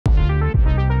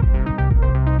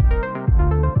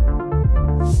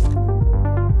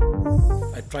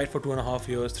tried for 2.5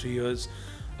 years, 3 years,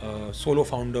 solo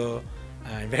founder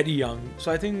and very young.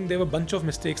 So I think there were a bunch of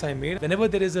mistakes I made. Whenever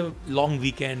there is a long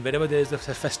weekend, wherever there is a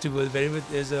festival, wherever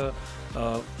there is a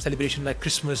celebration like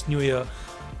Christmas, New Year,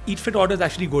 Eat Fit orders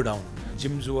actually go down.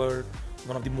 Gyms were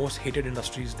one of the most hated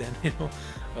industries then,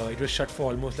 it was shut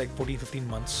for almost like 14-15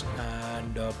 months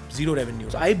and zero revenue.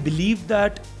 So I believe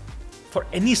that for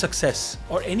any success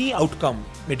or any outcome,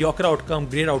 mediocre outcome,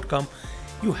 great outcome,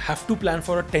 you have to plan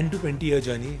for a 10 to 20 year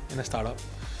journey in a startup.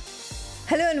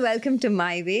 Hello and welcome to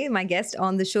My Way. My guest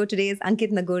on the show today is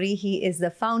Ankit Nagori. He is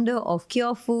the founder of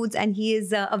Curefoods and he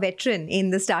is a veteran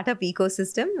in the startup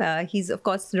ecosystem. He's of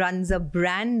course runs a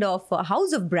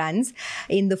house of brands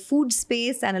in the food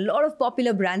space and a lot of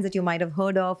popular brands that you might have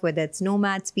heard of, whether it's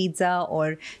Nomad's Pizza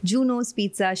or Juno's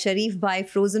Pizza, Sharif Bhai,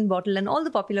 Frozen Bottle and all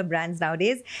the popular brands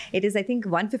nowadays. It is I think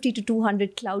 150 to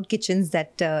 200 cloud kitchens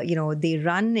that they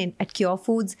run at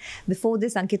Curefoods. Before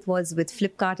this, Ankit was with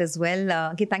Flipkart as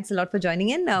well. Ankit, thanks a lot for joining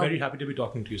in. Very happy to be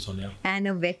talking to you, Sonia. And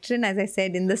a veteran, as I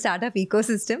said, in the startup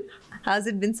ecosystem. How's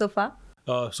it been so far?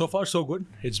 So far, so good.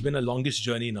 It's been a longest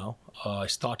journey now. I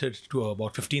started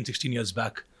about 15-16 years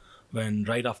back when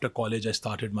right after college, I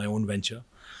started my own venture.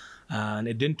 And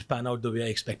it didn't pan out the way I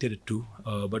expected it to,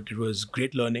 but it was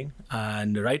great learning.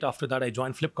 And right after that, I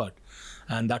joined Flipkart.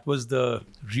 And that was the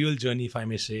real journey, if I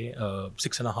may say.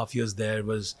 6.5 years there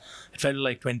it felt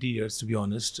like 20 years, to be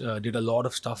honest. Did a lot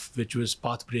of stuff which was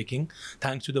path-breaking,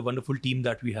 thanks to the wonderful team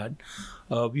that we had.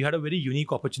 We had a very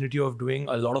unique opportunity of doing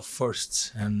a lot of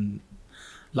firsts. And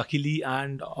luckily,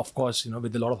 and of course,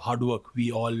 with a lot of hard work,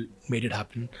 we all made it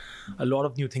happen. A lot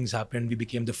of new things happened. We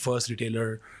became the first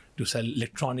retailer to sell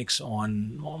electronics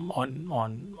on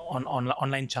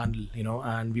online channel,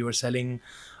 and we were selling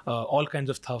all kinds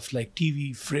of stuff like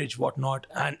TV, fridge, whatnot.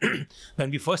 And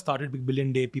when we first started Big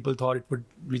Billion Day, people thought it would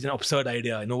be an absurd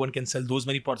idea. No one can sell those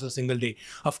many products a single day.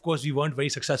 Of course, we weren't very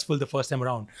successful the first time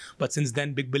around, but since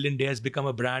then, Big Billion Day has become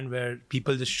a brand where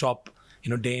people just shop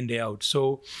day in, day out.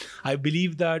 So I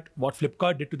believe that what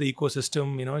Flipkart did to the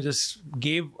ecosystem, just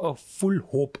gave a full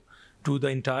hope to the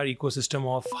entire ecosystem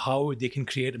of how they can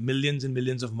create millions and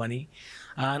millions of money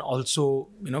and also,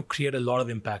 create a lot of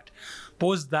impact.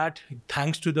 Post that,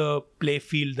 thanks to the play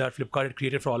field that Flipkart had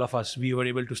created for all of us, we were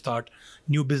able to start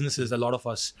new businesses, a lot of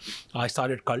us. I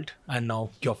started Cult and now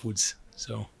Curefoods.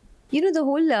 So the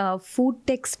whole food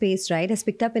tech space, right, has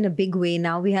picked up in a big way.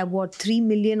 Now we have, 3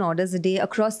 million orders a day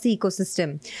across the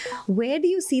ecosystem. Where do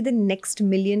you see the next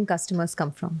million customers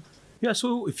come from? Yeah,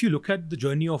 so if you look at the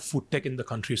journey of food tech in the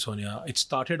country, Sonia, it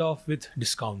started off with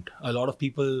discount. A lot of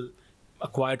people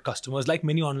acquired customers, like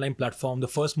many online platforms. The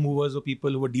first movers were people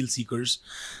who were deal seekers.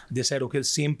 They said, okay,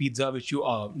 same pizza which you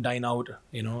dine out,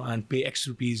 and pay X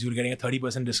rupees, you're getting a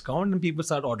 30% discount, and people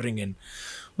start ordering in.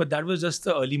 But that was just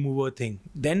the early mover thing.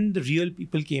 Then the real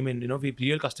people came in,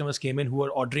 real customers came in who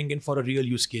were ordering in for a real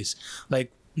use case,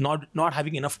 like not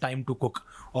having enough time to cook,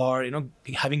 or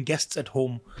having guests at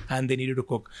home and they needed to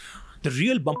cook. The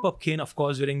real bump up came, of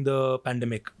course, during the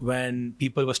pandemic when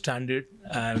people were stranded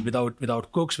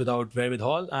without cooks, without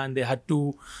wherewithal, and they had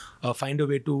to find a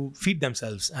way to feed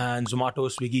themselves. And Zomato,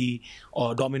 Swiggy,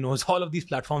 or Domino's, all of these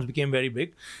platforms became very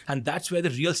big. And that's where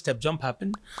the real step jump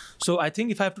happened. So I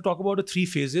think if I have to talk about the three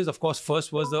phases, of course,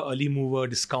 first was the early mover,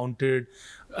 discounted,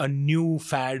 a new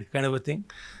fad kind of a thing.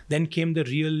 Then came the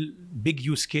real big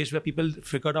use case where people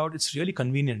figured out it's really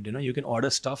convenient. You can order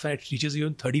stuff and it reaches you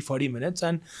in 30-40 minutes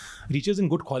and reaches in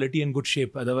good quality and good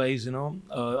shape. Otherwise, a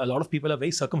lot of people are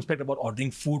very circumspect about ordering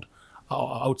food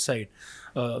outside.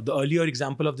 The earlier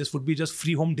example of this would be just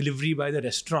free home delivery by the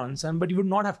restaurants, but you would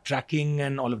not have tracking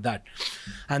and all of that.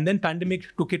 And then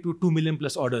pandemic took it to 2 million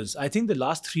plus orders. I think the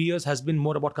last 3 years has been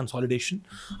more about consolidation,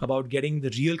 about getting the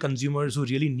real consumers who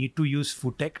really need to use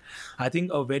food tech. I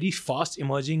think a very fast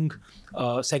emerging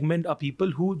segment are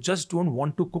people who just don't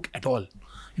want to cook at all.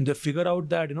 And they figure out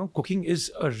that, cooking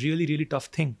is a really, really tough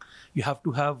thing. You have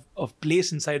to have a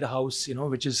place inside the house,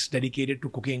 which is dedicated to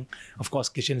cooking. Of course,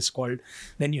 kitchen is called.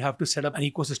 Then you have to set up an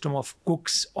ecosystem of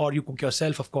cooks, or you cook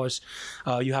yourself, of course.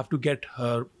 You have to get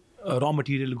raw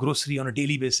material, grocery on a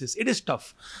daily basis. It is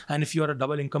tough. And if you're a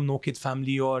double income, no kids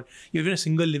family, or you're even a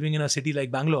single living in a city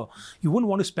like Bangalore, you wouldn't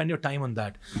want to spend your time on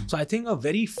that. So I think a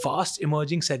very fast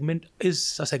emerging segment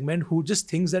is a segment who just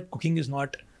thinks that cooking is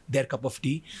not their cup of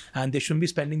tea, and they shouldn't be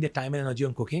spending their time and energy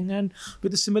on cooking. And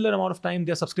with a similar amount of time,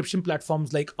 there are subscription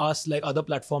platforms like us, like other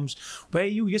platforms, where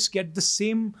you just get the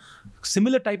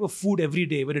similar type of food every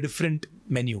day with a different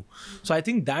menu. So I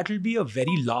think that will be a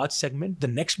very large segment. The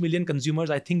next million consumers,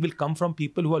 I think, will come from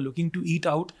people who are looking to eat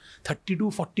out 30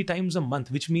 to 40 times a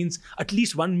month, which means at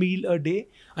least one meal a day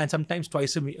and sometimes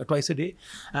twice a day.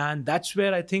 And that's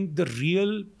where I think the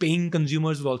real paying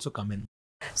consumers will also come in.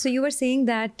 So you were saying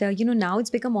that, now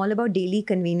it's become all about daily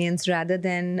convenience rather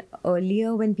than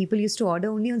earlier when people used to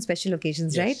order only on special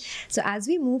occasions, Yes. right? So as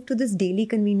we move to this daily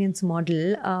convenience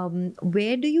model,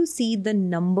 where do you see the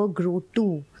number grow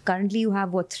to? Currently, you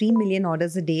have, 3 million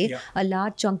orders a day, Yeah. a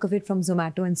large chunk of it from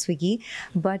Zomato and Swiggy.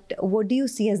 But what do you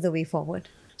see as the way forward?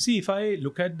 See, if I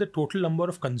look at the total number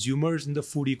of consumers in the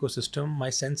food ecosystem,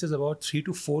 my sense is about 3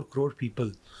 to 4 crore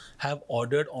people have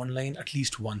ordered online at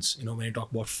least once, when you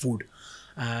talk about food.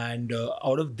 And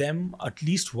out of them, at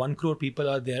least 1 crore people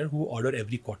are there who order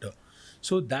every quarter.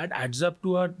 So that adds up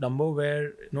to a number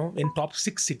where, in top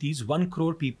 6 cities, 1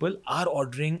 crore people are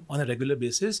ordering on a regular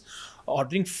basis.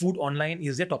 Ordering food online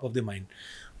is their top of their mind.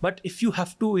 But if you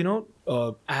have to,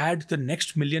 add the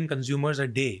next million consumers a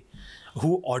day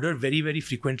who order very, very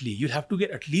frequently, you'll have to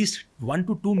get at least 1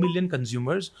 to 2 million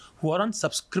consumers who are on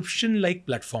subscription-like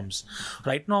platforms.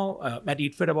 Right now, at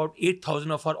EatFit, about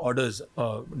 8,000 of our orders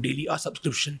daily are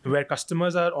subscription, where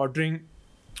customers are ordering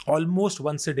almost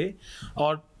once a day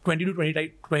or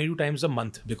 22 times a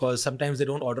month, because sometimes they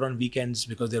don't order on weekends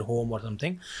because they're home or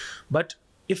something. But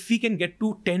if we can get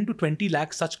to 10 to 20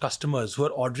 lakh such customers who are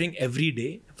ordering every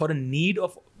day for a need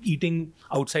of eating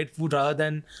outside food rather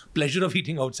than pleasure of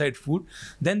eating outside food,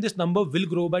 then this number will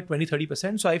grow by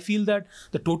 20-30%. So I feel that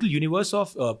the total universe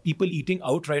of people eating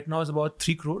out right now is about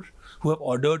 3 crore who have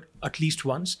ordered at least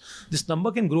once. This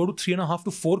number can grow to 3.5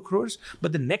 to 4 crores,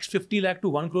 but the next 50 lakh to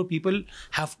 1 crore people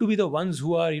have to be the ones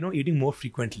who are, eating more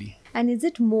frequently. And is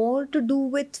it more to do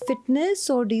with fitness,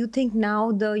 or do you think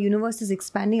now the universe is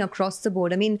expanding across the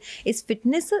board? I mean, is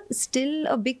fitness still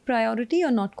a big priority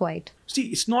or not quite? See,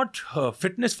 it's not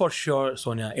fitness for sure,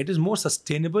 Sonia. It is more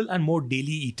sustainable and more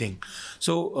daily eating.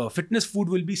 So fitness food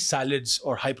will be salads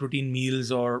or high protein meals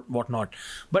or whatnot.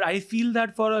 But I feel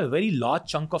that for a very large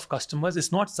chunk of customers,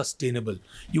 it's not sustainable.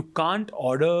 You can't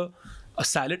order a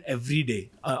salad every day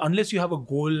unless you have a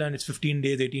goal and it's 15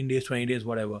 days, 18 days, 20 days,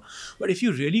 whatever. But if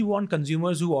you really want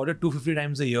consumers who order 250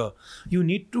 times a year, you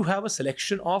need to have a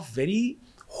selection of very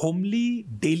homely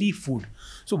daily food.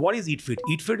 So what is EatFit?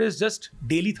 EatFit is just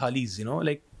daily thalis,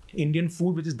 like Indian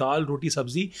food, which is dal, roti,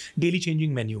 sabzi, daily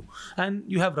changing menu. And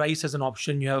you have rice as an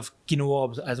option, you have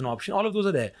quinoa as an option, all of those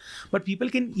are there. But people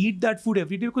can eat that food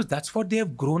every day because that's what they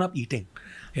have grown up eating.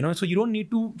 So you don't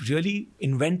need to really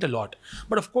invent a lot.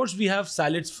 But of course, we have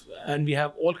salads and we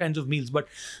have all kinds of meals. But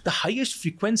the highest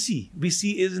frequency we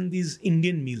see is in these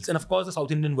Indian meals. And of course, the South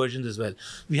Indian versions as well.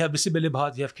 We have bisi bele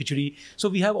bhat, we have khichdi. So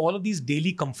we have all of these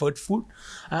daily comfort food.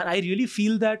 And I really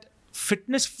feel that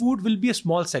fitness food will be a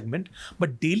small segment,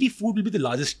 but daily food will be the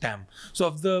largest TAM. So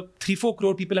of the 3-4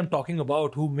 crore people I'm talking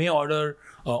about who may order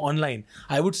online,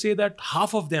 I would say that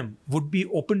half of them would be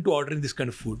open to ordering this kind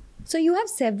of food. So you have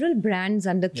several brands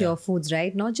under Curefoods,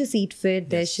 right? Not just EatFit,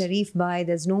 there's Sharif Bhai,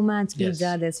 there's Nomad's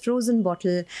Pizza, there's Frozen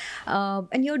Bottle.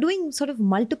 And you're doing sort of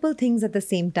multiple things at the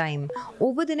same time.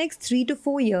 Over the next 3 to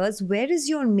 4 years, where is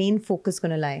your main focus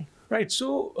going to lie? Right.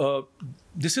 So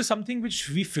this is something which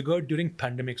we figured during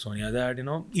pandemic, Sonia, that,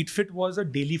 EatFit was a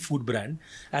daily food brand.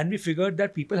 And we figured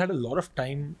that people had a lot of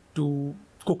time to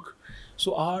cook.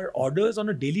 So our orders on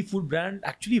a daily food brand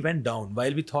actually went down,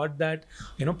 while we thought that,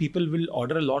 people will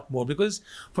order a lot more because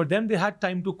for them, they had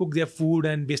time to cook their food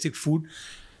and basic food.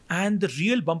 And the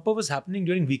real bumper was happening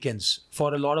during weekends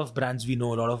for a lot of brands we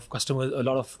know, a lot of customers, a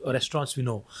lot of restaurants we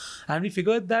know. And we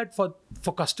figured that for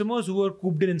customers who were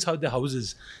cooped in inside their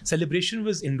houses, celebration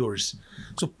was indoors.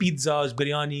 So pizzas,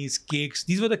 biryanis, cakes,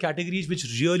 these were the categories which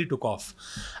really took off.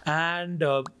 And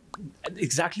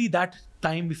exactly that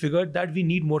time we figured that we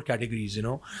need more categories,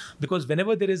 because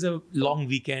whenever there is a long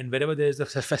weekend, wherever there is a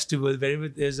festival, wherever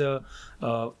there's a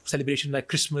celebration like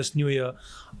Christmas, New Year,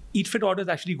 EatFit orders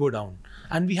actually go down.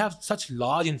 And we have such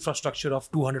large infrastructure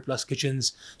of 200 plus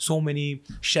kitchens, so many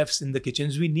chefs in the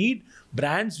kitchens. We need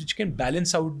brands which can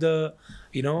balance out the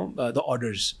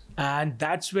orders. And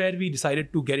that's where we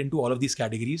decided to get into all of these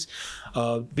categories.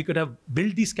 We could have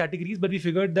built these categories, but we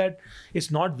figured that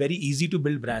it's not very easy to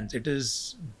build brands. It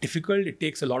is difficult. It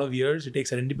takes a lot of years. It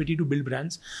takes serendipity to build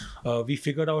brands. We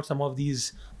figured out some of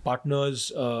these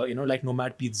partners, like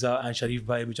Nomad Pizza and Sharif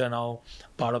Bhai, which are now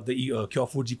part of the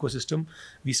Curefoods ecosystem.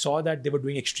 We saw that they were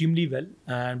doing extremely well,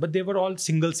 but they were all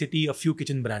single city, a few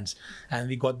kitchen brands, and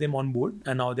we got them on board,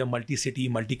 and now they're multi-city,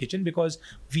 multi-kitchen, because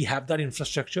we have that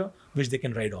infrastructure which they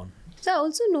can ride on. So I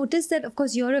also noticed that, of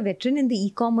course, you're a veteran in the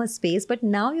e-commerce space, but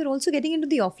now you're also getting into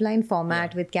the offline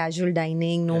format with casual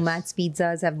dining. Nomad's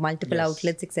Pizzas have multiple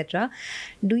outlets, etc.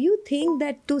 Do you think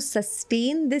that to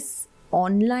sustain this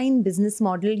online business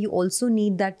model, you also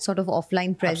need that sort of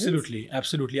offline presence?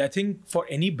 Absolutely. I think for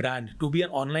any brand to be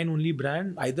an online only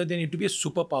brand, either they need to be a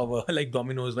superpower like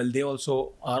Domino's, well, they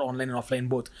also are online and offline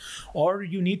both, or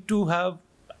you need to have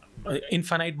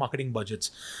infinite marketing budgets.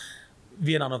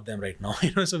 We are none of them right now,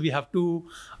 so we have to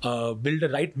build a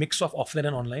right mix of offline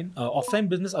and online. Offline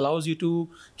business allows you to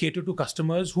cater to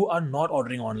customers who are not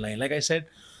ordering online. Like I said,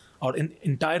 or in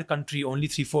entire country, only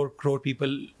 3-4 crore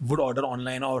people would order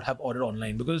online or have ordered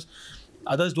online, because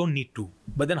others don't need to.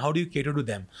 But then how do you cater to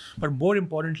them? But more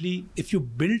importantly, if you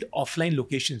build offline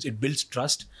locations, it builds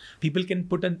trust. People can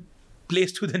put a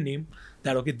place to the name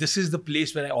that, okay, this is the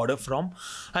place where I order from.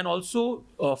 And also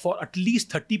for at least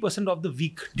 30% of the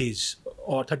weekdays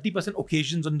or 30%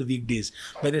 occasions on the weekdays,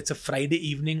 whether it's a Friday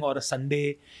evening or a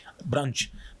Sunday brunch,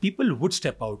 people would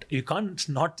step out. You can't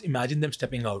not imagine them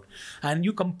stepping out. And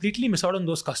you completely miss out on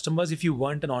those customers if you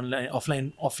weren't an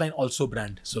offline also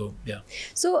brand. So, yeah.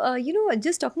 So,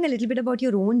 just talking a little bit about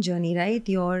your own journey, right?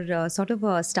 You're sort of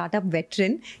a startup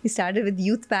veteran. You started with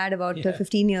YouthPad about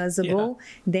 15 years ago,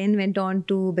 then went on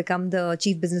to become the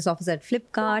Chief Business Officer at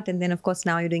Flipkart. And then, of course,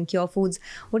 now you're doing Curefoods.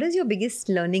 What has your biggest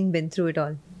learning been through it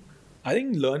all? I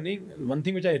think learning, one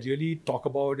thing which I really talk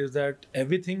about is that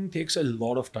everything takes a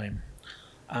lot of time,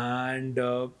 and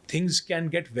things can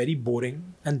get very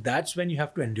boring, and that's when you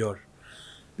have to endure.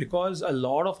 Because a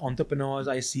lot of entrepreneurs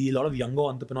I see, a lot of younger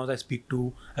entrepreneurs I speak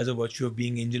to as a virtue of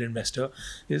being angel investor,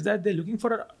 is that they're looking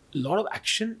for a lot of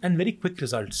action and very quick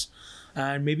results.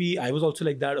 And maybe I was also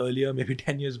like that earlier, maybe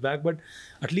 10 years back, but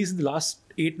at least in the last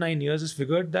 8-9 years, it's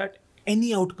figured that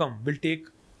any outcome will take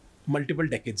multiple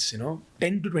decades,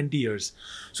 10 to 20 years.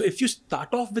 So if you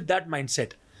start off with that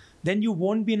mindset, then you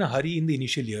won't be in a hurry in the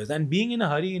initial years. And being in a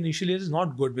hurry in initial years is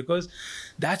not good, because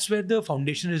that's where the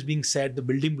foundation is being set, the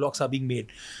building blocks are being made.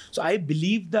 So I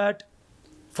believe that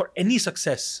for any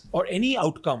success or any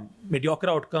outcome, mediocre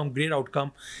outcome, great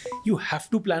outcome, you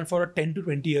have to plan for a 10 to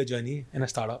 20 year journey in a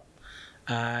startup.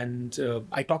 And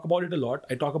I talk about it a lot.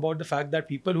 I talk about the fact that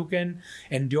people who can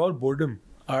endure boredom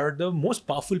are the most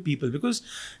powerful people, because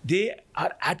they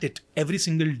are at it every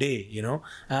single day,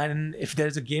 and if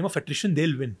there's a game of attrition,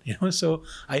 they'll win, So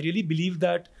I really believe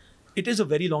that it is a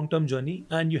very long-term journey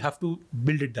and you have to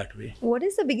build it that way. What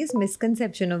is the biggest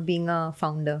misconception of being a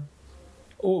founder?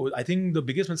 Oh, I think the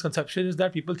biggest misconception is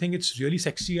that people think it's really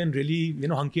sexy and really,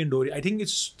 hunky and dory. I think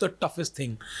it's the toughest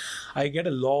thing. I get a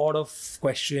lot of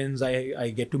questions. I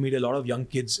get to meet a lot of young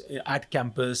kids at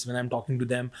campus when I'm talking to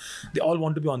them. They all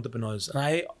want to be entrepreneurs.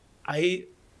 And I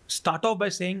start off by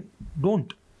saying,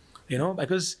 don't,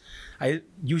 because I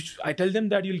tell them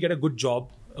that you'll get a good job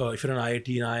if you're an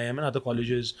IIT and IIM and other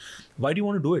colleges. Why do you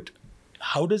want to do it?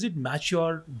 How does it match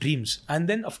your dreams? And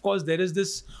then, of course, there is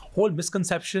this whole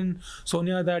misconception,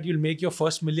 Sonia, that you'll make your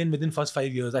first million within first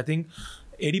 5 years. I think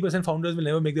 80% founders will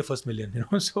never make their first million,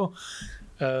 So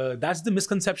that's the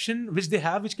misconception which they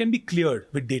have, which can be cleared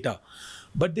with data.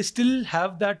 But they still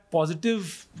have that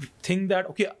positive thing that,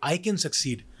 okay, I can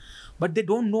succeed. But they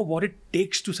don't know what it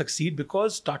takes to succeed,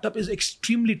 because startup is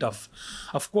extremely tough.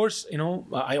 Of course,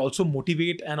 I also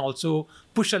motivate and also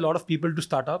push a lot of people to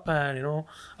start up, and,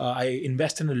 I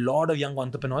invest in a lot of young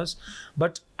entrepreneurs.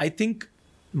 But I think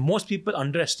most people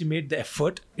underestimate the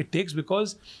effort it takes,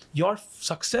 because your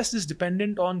success is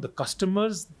dependent on the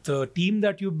customers, the team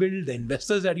that you build, the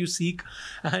investors that you seek,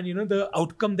 and the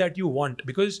outcome that you want.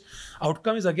 Because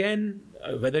outcome is, again,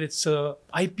 whether it's a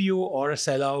IPO or a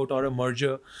sellout or a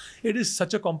merger, it is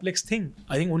such a complex thing.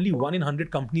 I think only 1 in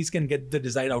 100 companies can get the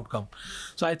desired outcome.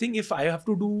 So I think if I have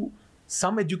to do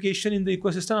some education in the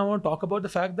ecosystem, I want to talk about the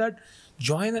fact that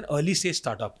join an early stage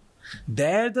startup.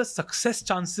 There, the success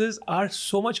chances are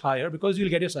so much higher, because you'll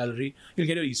get your salary, you'll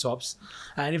get your ESOPs.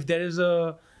 And if there is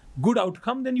a good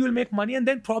outcome, then you will make money and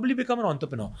then probably become an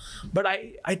entrepreneur. But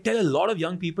I tell a lot of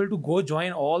young people to go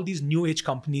join all these new age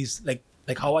companies, like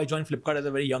how I joined Flipkart as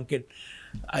a very young kid.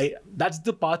 That's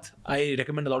the path I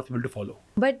recommend a lot of people to follow.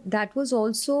 But that was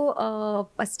also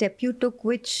a step you took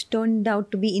which turned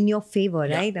out to be in your favor,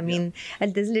 right? I mean,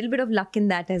 and there's a little bit of luck in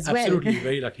that as well. Absolutely,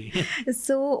 very lucky.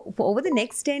 So over the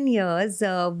next 10 years,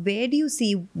 where do you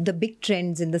see the big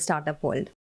trends in the startup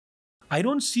world? I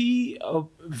don't see a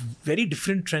very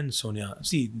different trend, Sonia.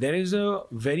 See, there is a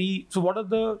very... So what are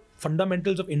the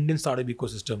fundamentals of Indian startup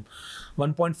ecosystem?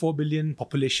 1.4 billion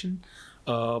population,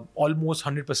 almost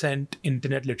 100%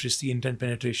 internet literacy, internet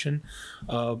penetration,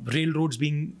 railroads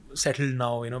being settled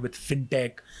now, with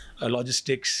fintech,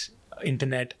 logistics,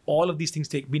 internet, all of these things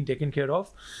being taken care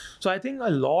of. So I think a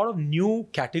lot of new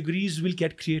categories will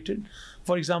get created.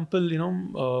 For example,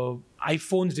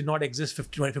 iPhones did not exist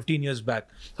 15 years back,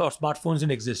 or smartphones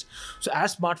didn't exist. So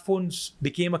as smartphones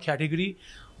became a category,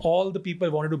 all the people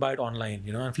wanted to buy it online,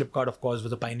 and Flipkart, of course,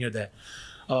 was a pioneer there.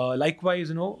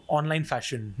 Likewise, online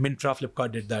fashion, Myntra,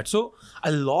 Flipkart did that. So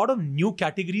a lot of new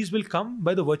categories will come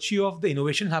by the virtue of the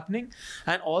innovation happening,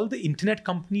 and all the internet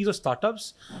companies or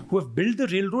startups who have built the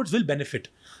railroads will benefit.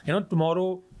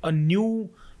 Tomorrow a new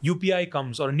UPI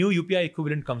comes, or a new UPI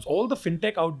equivalent comes. All the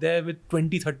fintech out there with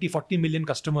 20, 30, 40 million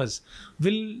customers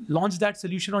will launch that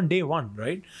solution on day one,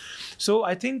 right? So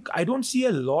I think I don't see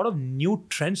a lot of new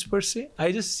trends per se.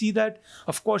 I just see that,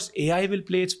 of course, AI will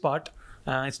play its part.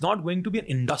 It's not going to be an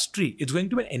industry. It's going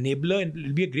to be an enabler, and it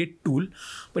will be a great tool.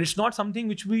 But it's not something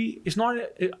which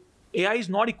AI is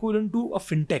not equivalent to a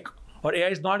fintech, or AI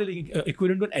is not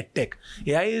equivalent to an edtech.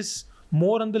 AI is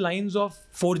more on the lines of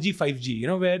 4G,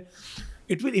 5G, where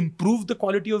it will improve the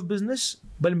quality of business,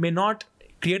 but may not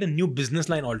create a new business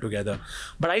line altogether.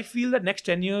 But I feel that next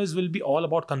 10 years will be all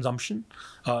about consumption.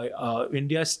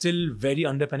 India is still very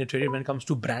underpenetrated when it comes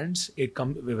to brands. It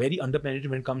comes very underpenetrated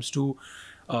when it comes to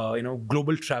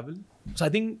global travel. So I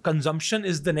think consumption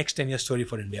is the next 10-year story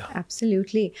for India.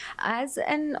 Absolutely. As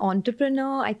an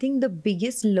entrepreneur, I think the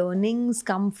biggest learnings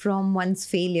come from one's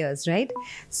failures, right?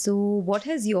 So what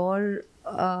has your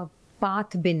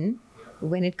path been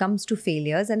when it comes to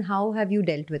failures, and how have you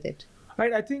dealt with it?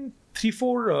 Right. I think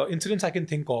 3-4 incidents I can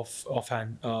think of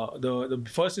offhand. The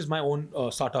first is my own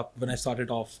startup. When I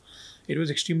started off, it was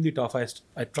extremely tough.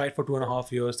 I tried for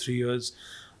 2.5 years, 3 years,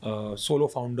 solo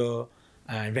founder,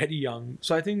 and very young.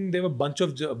 So I think there were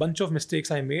a bunch of mistakes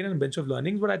I made and a bunch of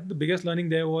learnings. But I think the biggest learning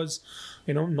there was,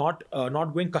 not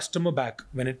going customer back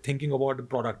when thinking about the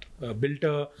product. Built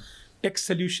a tech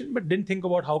solution, but didn't think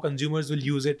about how consumers will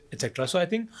use it, etc. So I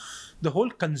think the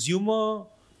whole consumer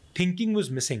thinking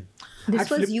was missing. This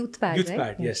was YouthPad, right?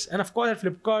 YouthPad, yes. And of course, at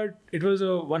Flipkart, it was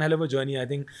one hell of a journey. I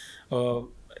think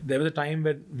there was a time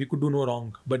when we could do no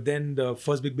wrong, but then the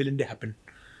first big billion day happened.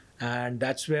 And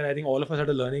that's where I think all of us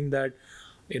started learning that,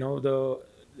 it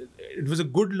was a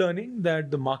good learning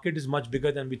that the market is much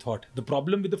bigger than we thought. The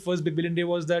problem with the first big billion day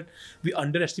was that we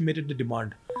underestimated the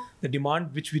demand. The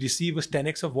demand which we received was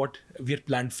 10x of what we had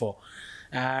planned for.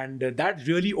 And that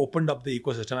really opened up the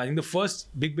ecosystem. I think the first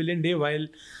big billion day, while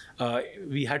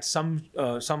we had some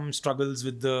struggles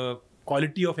with the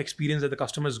quality of experience that the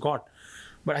customers got,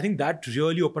 but I think that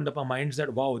really opened up our minds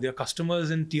that, wow, there are customers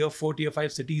in tier 4, tier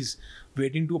 5 cities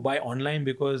waiting to buy online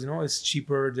because, it's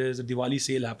cheaper. There's a Diwali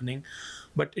sale happening.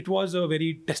 But it was a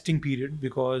very testing period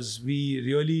because we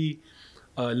really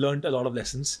learned a lot of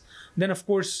lessons. Then, of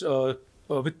course,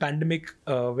 with pandemic,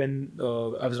 when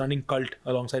I was running Cult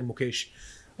alongside Mukesh,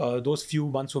 those few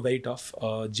months were very tough.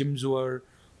 Gyms were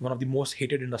one of the most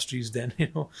hated industries then.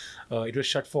 It was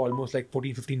shut for almost like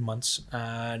 14, 15 months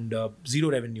and zero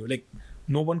revenue. Like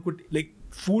no one could,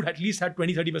 food at least had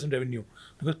 20-30% revenue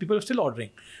because people were still ordering,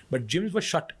 but gyms were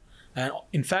shut. And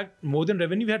in fact, more than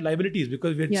revenue, we had liabilities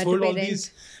because we had sold all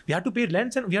these. We had to pay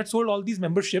rents, and we had sold all these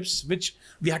memberships, which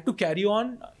we had to carry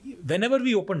on whenever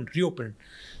we reopened.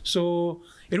 So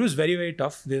it was very, very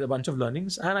tough. There's a bunch of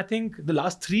learnings. And I think the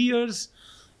last 3 years,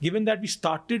 given that we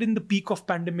started in the peak of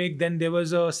pandemic, then there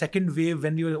was a second wave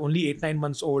when we were only 8-9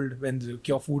 months old, when the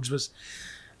Curefoods was,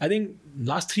 I think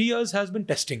last 3 years has been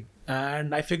testing.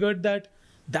 And I figured that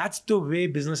that's the way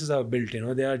businesses are built.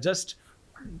 They are just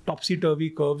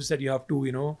topsy-turvy curves that you have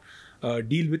to,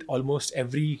 deal with almost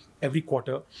every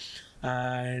quarter.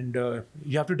 And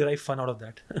you have to derive fun out of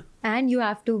that. And you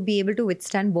have to be able to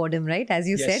withstand boredom, right? As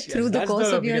you said, through the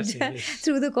course of your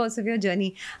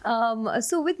journey.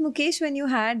 So with Mukesh, when you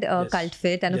had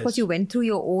CultFit, and of course you went through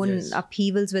your own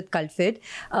upheavals with CultFit,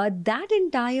 that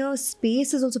entire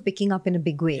space is also picking up in a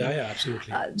big way. Yeah,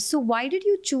 absolutely. So why did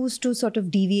you choose to sort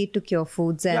of deviate to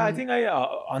Curefoods? Yeah, I think I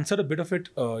answered a bit of it,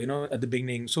 at the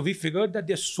beginning. So we figured that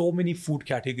there's so many food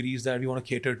categories that we want to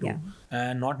cater to,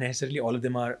 and not necessarily all of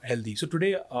them are healthy. So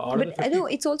today,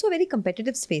 it's also a very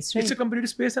competitive space, right? It's a competitive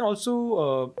space, and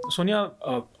also, Sonia,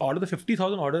 out of the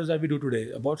 50,000 orders that we do today,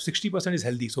 about 60% is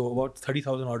healthy. So about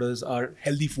 30,000 orders are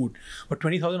healthy food, but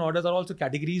 20,000 orders are also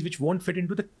categories which won't fit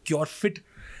into the Curefit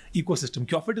ecosystem.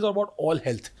 Curefit is about all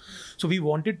health. So we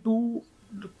wanted to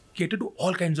cater to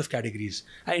all kinds of categories,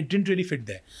 and it didn't really fit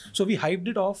there. So we hived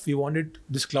it off. We wanted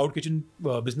this cloud kitchen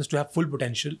business to have full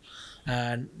potential,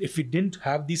 and if we didn't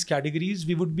have these categories,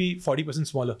 we would be 40%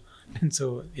 smaller. And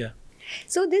so, yeah.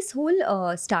 So this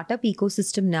whole startup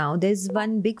ecosystem now, there's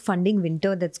one big funding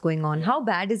winter that's going on. How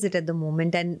bad is it at the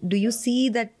moment? And do you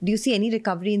see any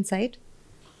recovery in sight?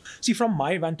 See, from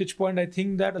my vantage point, I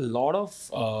think that a lot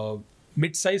of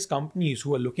mid-sized companies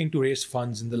who are looking to raise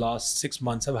funds in the last 6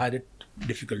 months have had it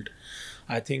difficult.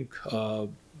 I think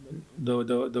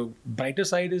the brighter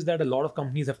side is that a lot of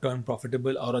companies have turned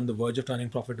profitable or on the verge of turning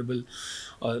profitable.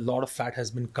 A lot of fat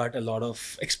has been cut. A lot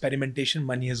of experimentation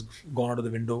money has gone out of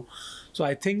the window. So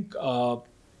I think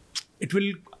it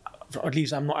will. At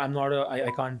least I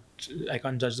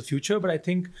can't judge the future, but I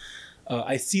think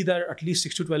I see that at least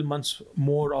 6 to 12 months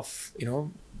more of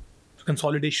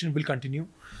consolidation will continue.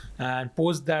 And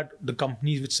post that, the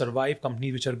companies which survive,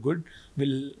 companies which are good,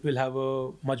 will have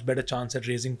a much better chance at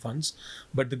raising funds.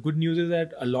 But the good news is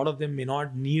that a lot of them may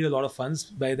not need a lot of funds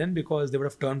by then because they would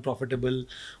have turned profitable,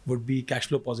 would be cash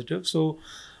flow positive. So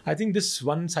I think this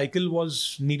one cycle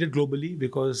was needed globally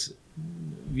because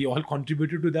we all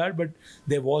contributed to that, but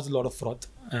there was a lot of froth.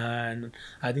 And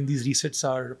I think these resets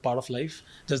are part of life.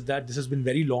 Just that this has been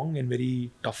very long and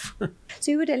very tough.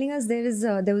 So you were telling us there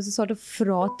was a sort of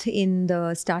froth in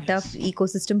the startup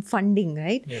ecosystem funding,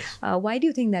 right? Yes. Why do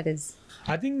you think that is?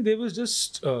 I think there was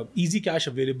just easy cash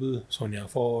available, Sonia,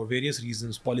 for various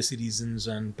reasons, policy reasons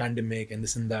and pandemic and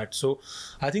this and that. So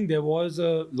I think there was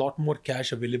a lot more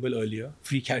cash available earlier,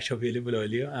 free cash available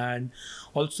earlier. And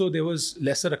also there was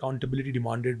lesser accountability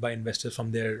demanded by investors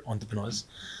from their entrepreneurs.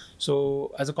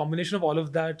 So as a combination of all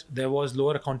of that, there was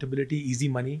lower accountability, easy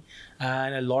money,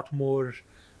 and a lot more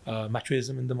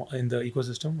maturism in the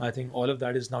ecosystem. I think all of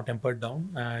that is now tempered down,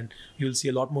 and you'll see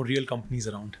a lot more real companies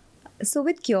around. So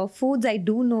with Curefoods, I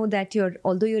do know that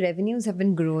although your revenues have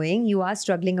been growing, you are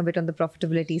struggling a bit on the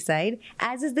profitability side,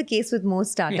 as is the case with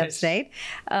most startups, Yes. right?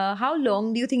 How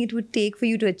long do you think it would take for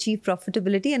you to achieve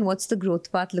profitability, and what's the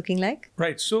growth path looking like?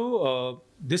 Right. So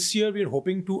this year we are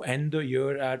hoping to end the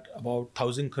year at about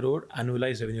 1,000 crore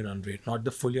annualized revenue run rate. Not the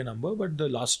full year number, but the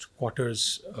last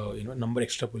quarter's number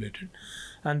extrapolated.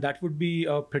 And that would be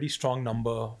a pretty strong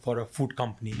number for a food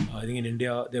company. I think in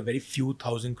India, there are very few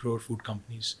 1,000 crore food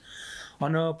companies.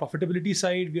 On a profitability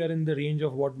side, we are in the range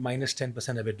of what minus 10%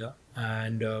 EBITDA.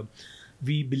 And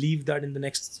we believe that in the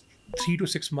next 3 to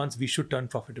 6 months, we should turn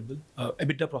profitable,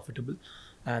 EBITDA profitable.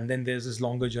 And then there's this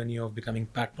longer journey of becoming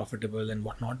PAT profitable and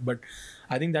whatnot. But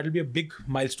I think that will be a big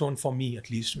milestone for me,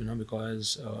 at least,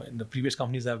 because in the previous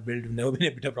companies I've built, we've never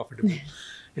been EBITDA profitable.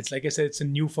 It's like I said, it's a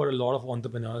new for a lot of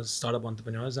entrepreneurs, startup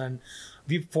entrepreneurs. And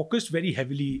we've focused very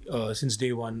heavily since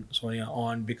day one, Sonia,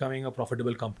 on becoming a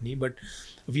profitable company. But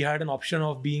we had an option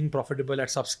of being profitable at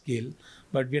subscale.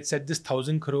 But we had set this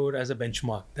 1,000 crore as a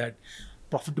benchmark that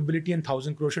profitability and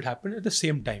 1,000 crore should happen at the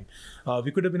same time.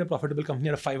 We could have been a profitable company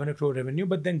at a 500 crore revenue,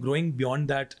 but then growing beyond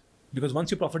that, because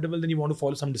once you're profitable, then you want to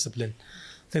follow some discipline.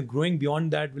 Then growing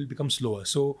beyond that will become slower.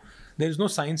 So there's no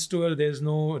science to it. There's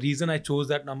no reason I chose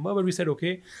that number, but we said,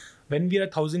 okay, when we are a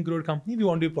 1,000 crore company, we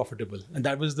want to be profitable. And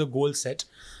that was the goal set.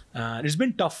 It's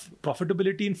been tough.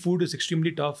 Profitability in food is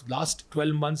extremely tough. Last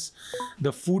 12 months,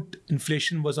 the food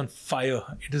inflation was on fire.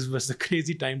 Was a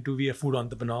crazy time to be a food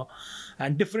entrepreneur.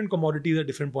 And different commodities at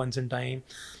different points in time.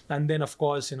 And then, of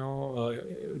course,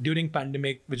 during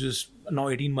pandemic, which is now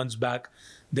 18 months back,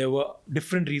 there were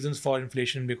different reasons for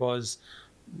inflation because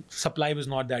supply was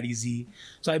not that easy.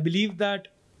 So I believe that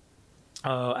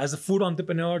as a food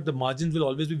entrepreneur, the margins will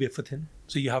always be wafer thin.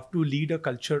 So you have to lead a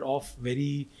culture of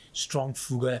very strong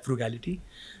frugality.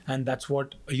 And that's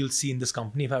what you'll see in this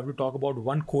company. If I have to talk about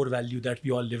one core value that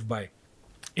we all live by,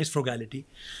 is frugality.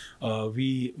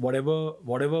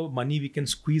 Whatever money we can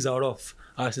squeeze out of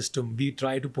our system, we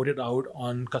try to put it out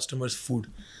on customers' food.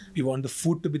 We want the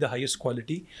food to be the highest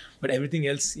quality, but everything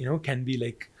else, can be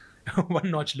like one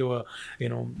notch lower,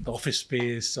 the office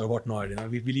space or whatnot.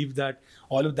 We believe that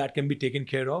all of that can be taken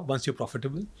care of once you're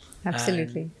profitable.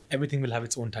 Absolutely. And everything will have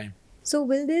its own time. So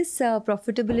will this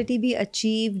profitability be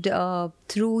achieved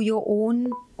through your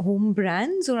own home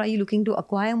brands, or are you looking to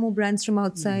acquire more brands from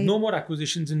outside? No more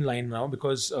acquisitions in line now,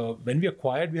 because when we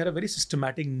acquired, we had a very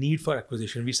systematic need for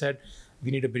acquisition. We said, we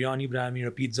need a biryani brand, we need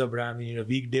a pizza brand, we need a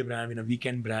weekday brand, we need a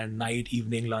weekend brand, night,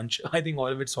 evening, lunch. I think all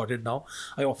of it's sorted now.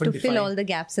 I often fill all the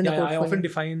gaps in the portfolio.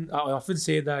 I often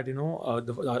say that,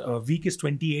 a week is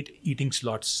 28 eating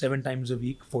slots, 7 times a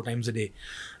week, 4 times a day.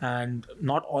 And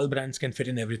not all brands can fit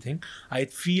in everything. I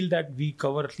feel that we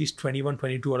cover at least 21,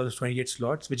 22 out of those 28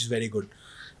 slots, which is very good.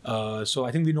 So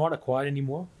I think we not acquire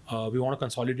anymore. We want to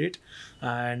consolidate,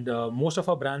 and most of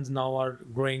our brands now are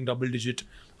growing double-digit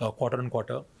quarter on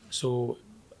quarter. So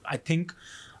I think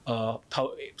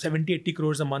 70-80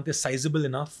 crores a month is sizable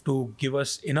enough to give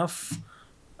us enough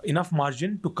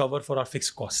margin to cover for our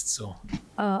fixed costs. So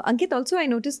Ankit, also I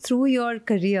noticed through your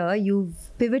career,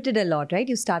 you've pivoted a lot, right?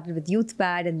 You started with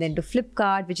YouthPad and then to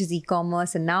Flipkart, which is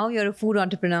e-commerce, and now you're a food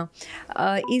entrepreneur.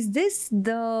 Is this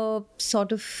the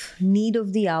sort of need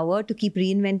of the hour to keep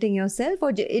reinventing yourself,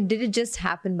 or did it just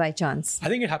happen by chance? I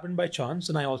think it happened by chance,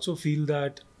 and I also feel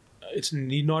that it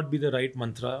need not be the right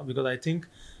mantra, because I think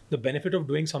the benefit of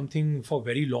doing something for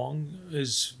very long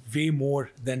is way more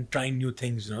than trying new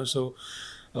things, So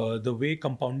the way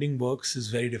compounding works is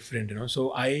very different,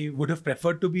 So I would have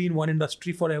preferred to be in one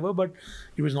industry forever, but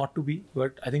it was not to be.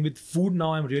 But I think with food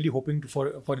now, I'm really hoping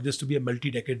for this to be a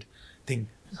multi-decade thing.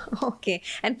 Okay.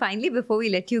 And finally, before we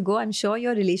let you go, I'm sure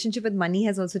your relationship with money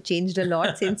has also changed a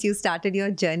lot since you started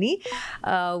your journey.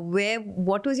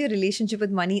 What was your relationship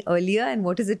with money earlier and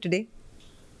what is it today?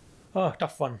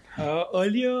 Tough one.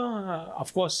 Earlier,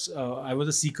 of course, I was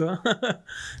a seeker,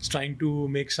 trying to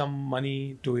make some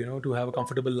money to have a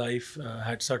comfortable life.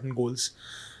 Had certain goals,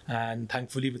 and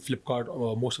thankfully with Flipkart,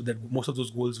 most of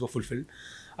those goals were fulfilled.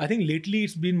 I think lately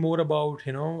it's been more about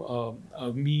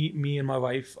me and my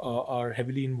wife are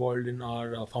heavily involved in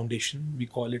our foundation. We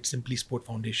call it Simply Sport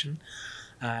Foundation,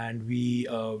 and we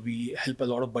help a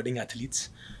lot of budding athletes.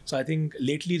 So I think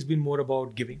lately it's been more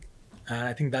about giving. And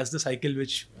I think that's the cycle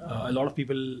which a lot of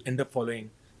people end up following.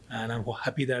 And I'm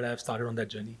happy that I've started on that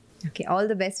journey. Okay, all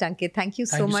the best, Ankit. Thank you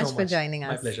so much for joining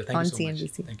us. My pleasure. Thank on you so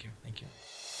CNBC. Much. Thank you.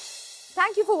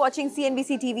 Thank you for watching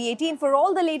CNBC TV18. For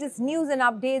all the latest news and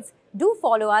updates, do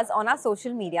follow us on our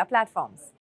social media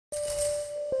platforms.